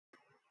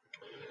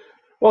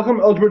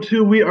Welcome, Algebra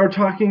 2. We are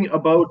talking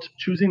about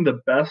choosing the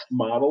best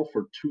model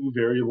for two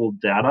variable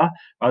data.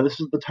 This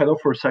is the title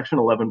for section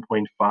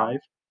 11.5.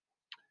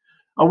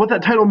 What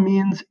that title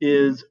means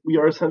is we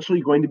are essentially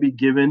going to be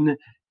given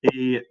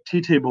a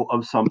t-table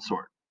of some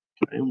sort.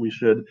 Okay? We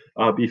should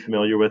be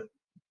familiar with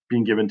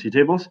being given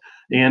t-tables,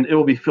 and it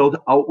will be filled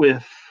out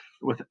with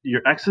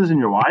your x's and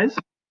your y's.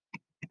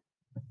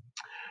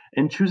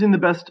 And choosing the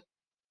best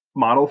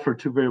model for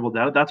two variable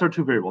data, that's our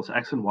two variables,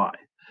 x and y.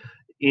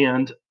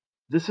 And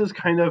this is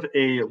kind of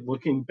a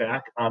looking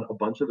back on a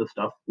bunch of the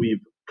stuff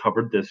we've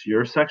covered this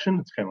year section.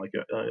 It's kind of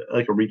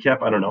like a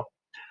recap. I don't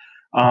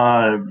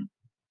know.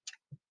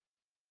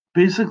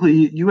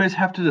 Basically, you guys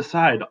have to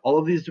decide all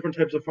of these different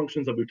types of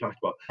functions that we've talked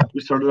about.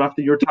 We started off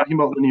the year talking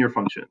about linear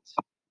functions,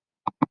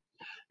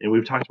 and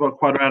we've talked about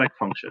quadratic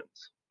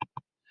functions,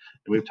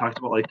 and we've talked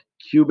about like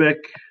cubic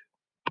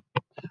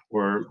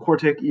or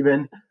quartic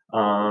even,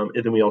 and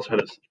then we also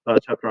had a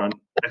chapter on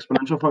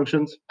exponential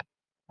functions.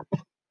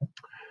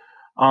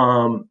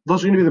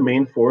 Those are going to be the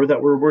main four that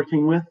we're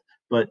working with,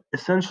 but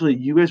essentially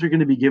you guys are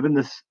going to be given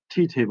this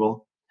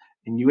t-table,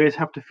 and you guys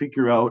have to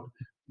figure out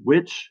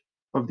which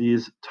of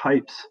these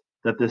types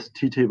that this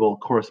t-table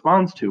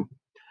corresponds to,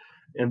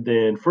 and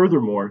then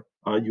furthermore,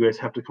 you guys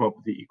have to come up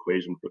with the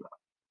equation for that.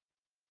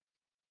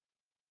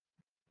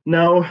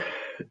 Now,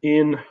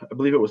 in, I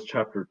believe it was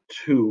chapter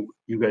 2,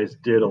 you guys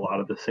did a lot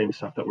of the same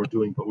stuff that we're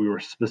doing, but we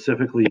were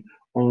specifically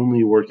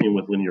only working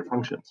with linear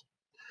functions.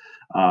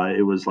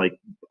 It was like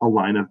a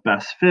line of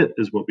best fit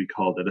is what we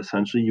called it.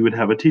 Essentially, you would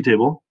have a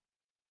t-table,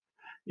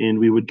 and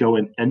we would go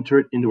and enter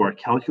it into our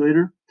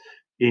calculator,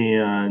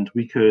 and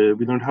we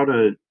learned how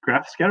to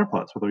graph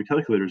scatterplots with our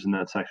calculators in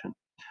that section.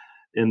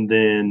 And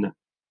then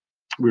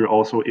we were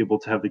also able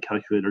to have the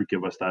calculator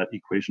give us that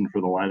equation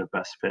for the line of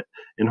best fit.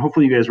 And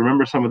hopefully you guys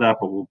remember some of that,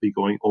 but we'll be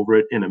going over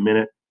it in a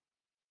minute.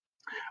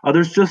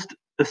 There's just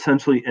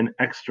essentially an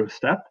extra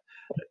step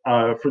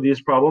for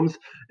these problems,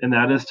 and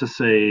that is to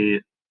say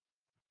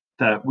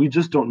that we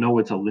just don't know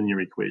it's a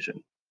linear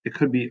equation. It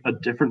could be a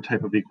different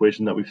type of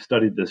equation that we've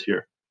studied this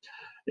year.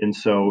 And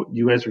so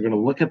you guys are going to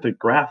look at the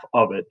graph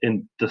of it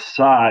and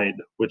decide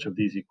which of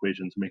these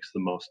equations makes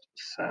the most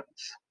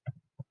sense.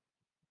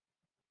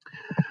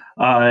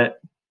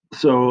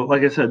 So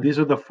like I said, these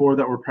are the four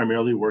that we're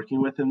primarily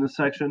working with in this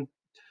section.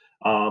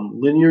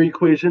 Linear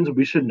equations,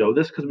 we should know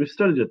this because we've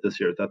studied it this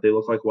year, that they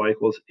look like y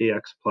equals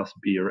ax plus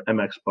b, or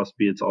mx plus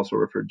b, it's also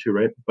referred to,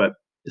 right? But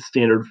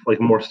standard, like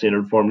a more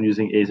standard form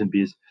using a's and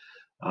b's.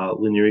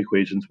 Linear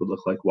equations would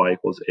look like y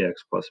equals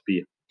ax plus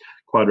b.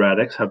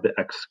 Quadratics have the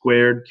x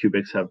squared,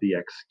 cubics have the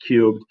x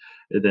cubed,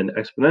 and then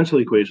exponential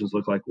equations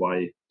look like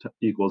y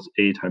equals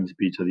a times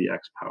b to the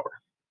x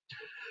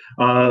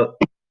power.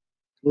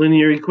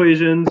 Linear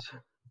equations,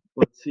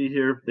 let's see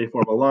here, they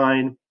form a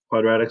line.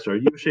 Quadratics are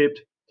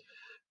U-shaped.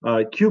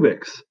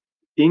 Cubics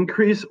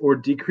increase or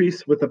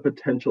decrease with a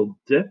potential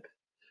dip.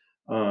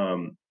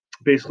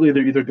 Basically,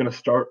 they're either going to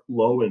start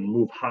low and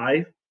move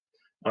high,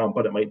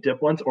 but it might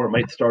dip once, or it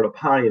might start up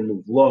high and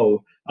move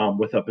low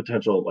with a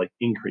potential like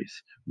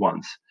increase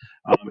once.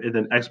 And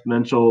then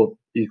exponential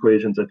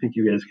equations, I think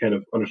you guys kind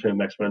of understand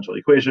an exponential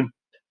equation.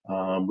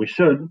 We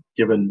should,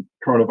 given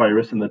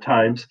coronavirus and the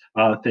times,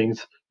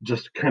 things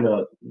just kind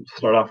of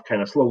start off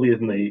kind of slowly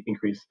and they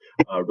increase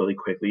really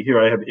quickly.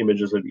 Here I have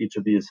images of each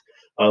of these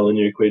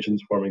linear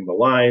equations forming the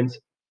lines,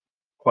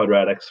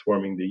 quadratics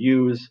forming the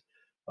U's.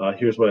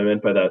 Here's what I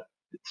meant by that.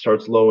 It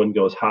starts low and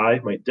goes high,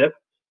 might dip.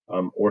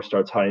 Or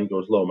starts high and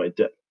goes low, might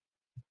dip.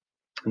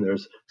 And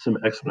there's some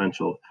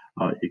exponential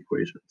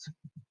equations.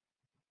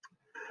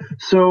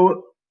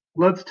 So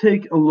let's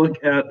take a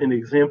look at an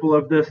example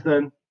of this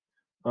then.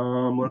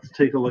 Let's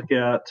take a look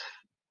at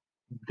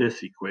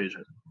this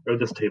equation, or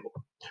this table.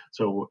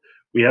 So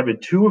we have a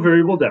two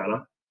variable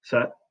data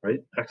set, right?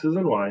 X's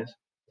and Y's.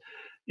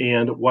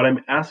 And what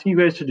I'm asking you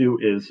guys to do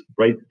is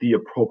write the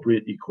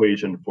appropriate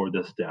equation for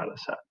this data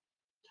set.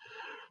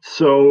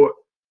 So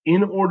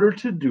in order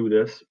to do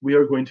this, we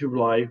are going to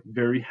rely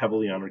very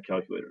heavily on our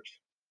calculators.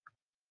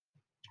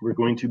 We're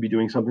going to be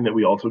doing something that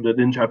we also did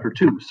in chapter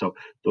 2. So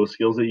those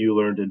skills that you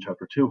learned in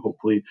chapter 2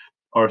 hopefully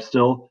are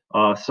still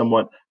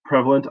somewhat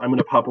prevalent. I'm going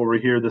to pop over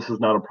here. This is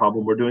not a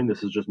problem we're doing.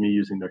 This is just me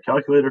using their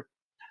calculator.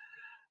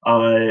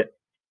 The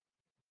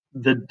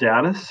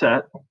data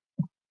set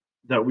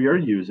that we are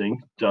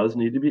using does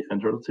need to be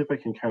entered. Let's see if I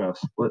can kind of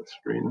split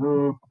screen. It's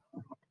going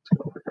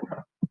to work or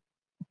not.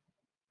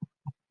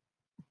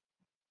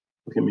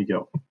 Look at me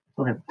go.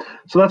 Okay,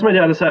 so that's my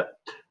data set.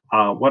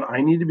 What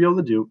I need to be able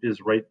to do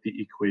is write the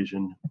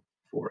equation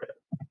for it.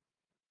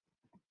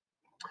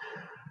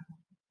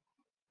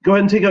 Go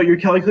ahead and take out your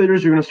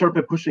calculators. You're going to start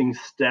by pushing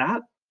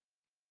stat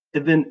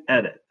and then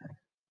edit.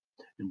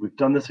 And we've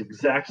done this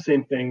exact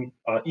same thing.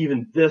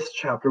 Even this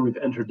chapter, we've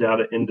entered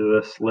data into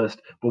this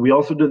list, but we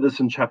also did this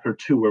in chapter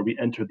 2 where we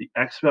entered the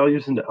x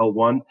values into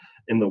L1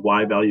 and the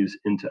y values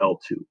into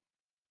L2.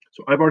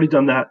 So I've already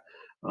done that.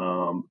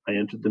 I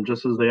entered them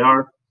just as they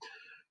are.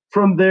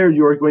 From there,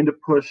 you are going to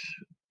push,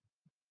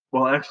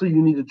 well, actually,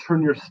 you need to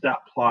turn your stat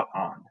plot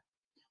on.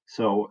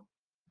 So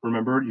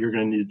remember, you're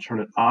going to need to turn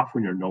it off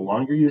when you're no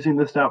longer using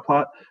the stat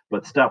plot,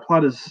 but stat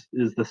plot is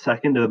the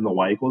second and the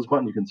y equals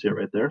button. You can see it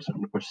right there. So I'm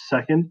going to push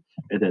second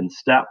and then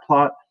stat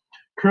plot.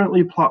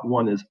 Currently, plot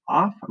 1 is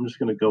off. I'm just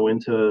going to go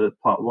into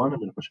plot 1. I'm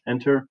going to push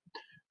enter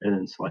and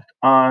then select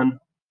on.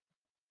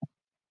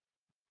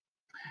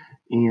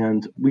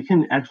 And we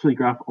can actually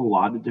graph a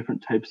lot of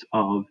different types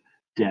of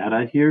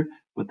data here,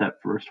 but that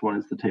first one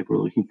is the type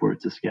we're looking for.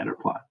 It's a scatter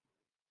plot.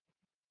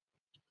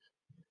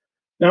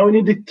 Now we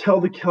need to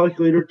tell the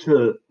calculator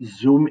to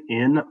zoom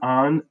in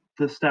on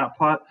the stat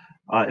plot.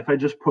 If I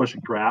just push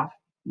graph,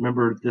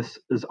 remember this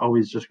is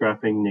always just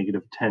graphing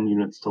negative 10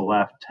 units to the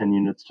left, 10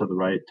 units to the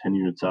right, 10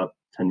 units up,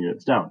 10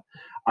 units down.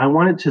 I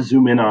want it to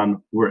zoom in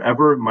on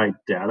wherever my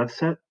data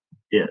set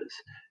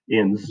is.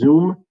 And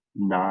zoom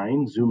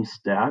 9, zoom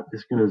stat,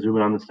 is going to zoom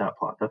in on the stat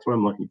plot. That's what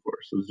I'm looking for.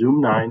 So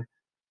zoom 9,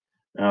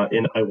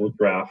 and I will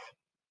graph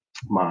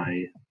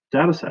my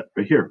data set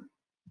right here.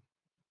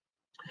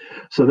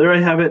 So there I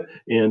have it,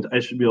 and I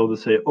should be able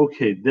to say,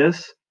 okay,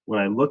 this, when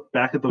I look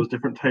back at those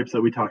different types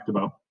that we talked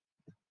about,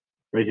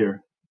 right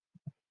here,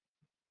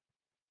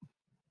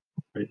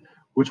 right,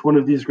 which one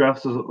of these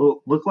graphs does it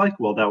look like?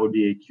 Well, that would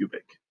be a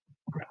cubic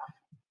graph.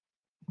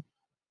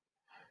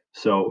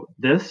 So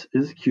this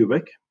is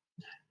cubic,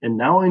 and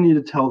now I need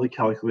to tell the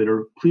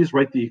calculator, please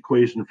write the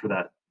equation for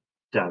that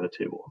data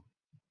table.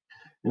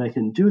 And I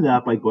can do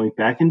that by going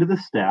back into the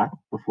stat,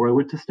 before I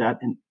went to stat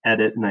and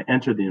edit, and I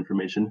entered the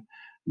information.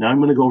 Now I'm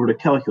going to go over to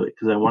calculate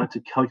because I want it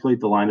to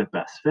calculate the line of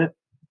best fit.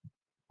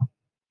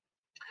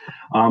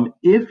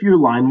 If your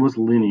line was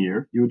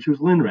linear, you would choose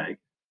linreg.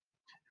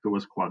 If it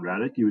was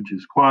quadratic, you would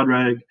choose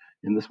quadrag.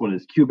 And this one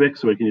is cubic,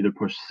 so I can either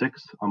push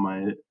 6 on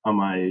my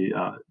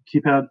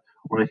keypad,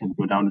 or I can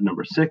go down to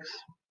number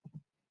 6.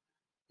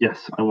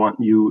 Yes, I want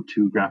you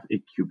to graph a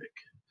cubic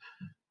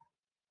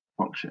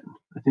function.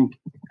 I think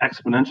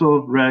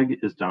exponential reg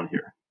is down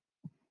here.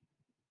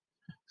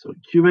 So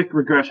cubic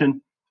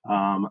regression.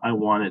 I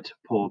want it to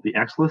pull the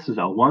x list is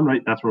L1,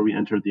 right? That's where we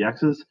entered the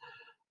x's.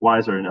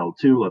 Y's are in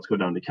L2. Let's go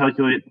down to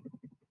calculate.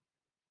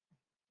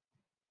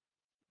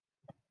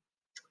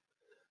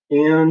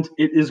 And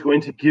it is going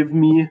to give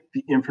me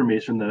the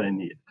information that I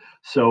need.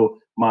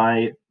 So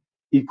my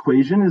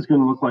equation is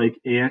going to look like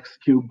ax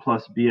cubed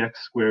plus bx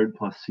squared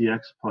plus cx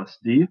plus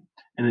d.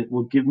 And it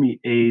will give me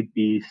a,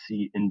 b,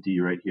 c, and d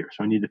right here.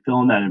 So I need to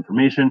fill in that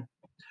information.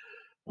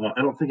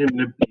 I don't think I'm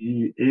going to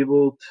be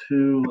able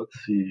to,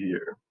 let's see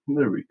here.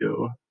 There we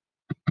go.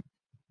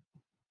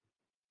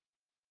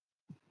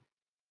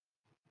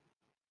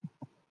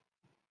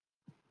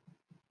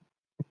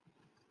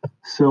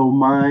 So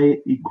my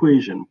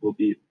equation will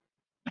be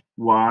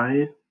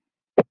y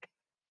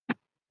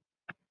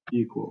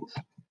equals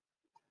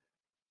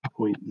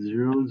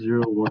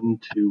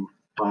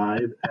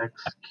 0.00125x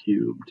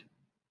cubed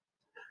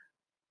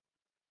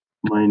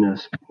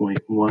minus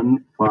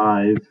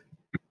 0.15x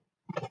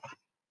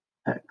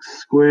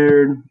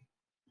squared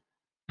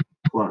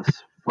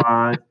plus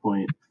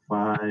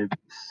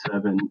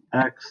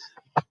 5.57x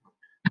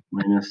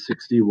minus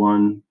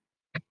 61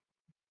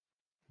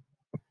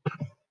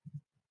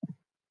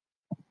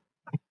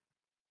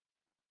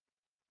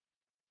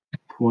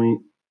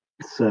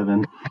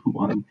 0.71.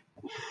 All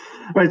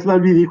right, so that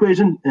would be the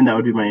equation, and that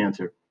would be my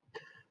answer.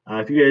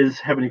 If you guys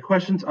have any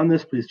questions on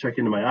this, please check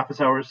into my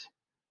office hours.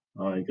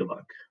 Good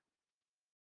luck.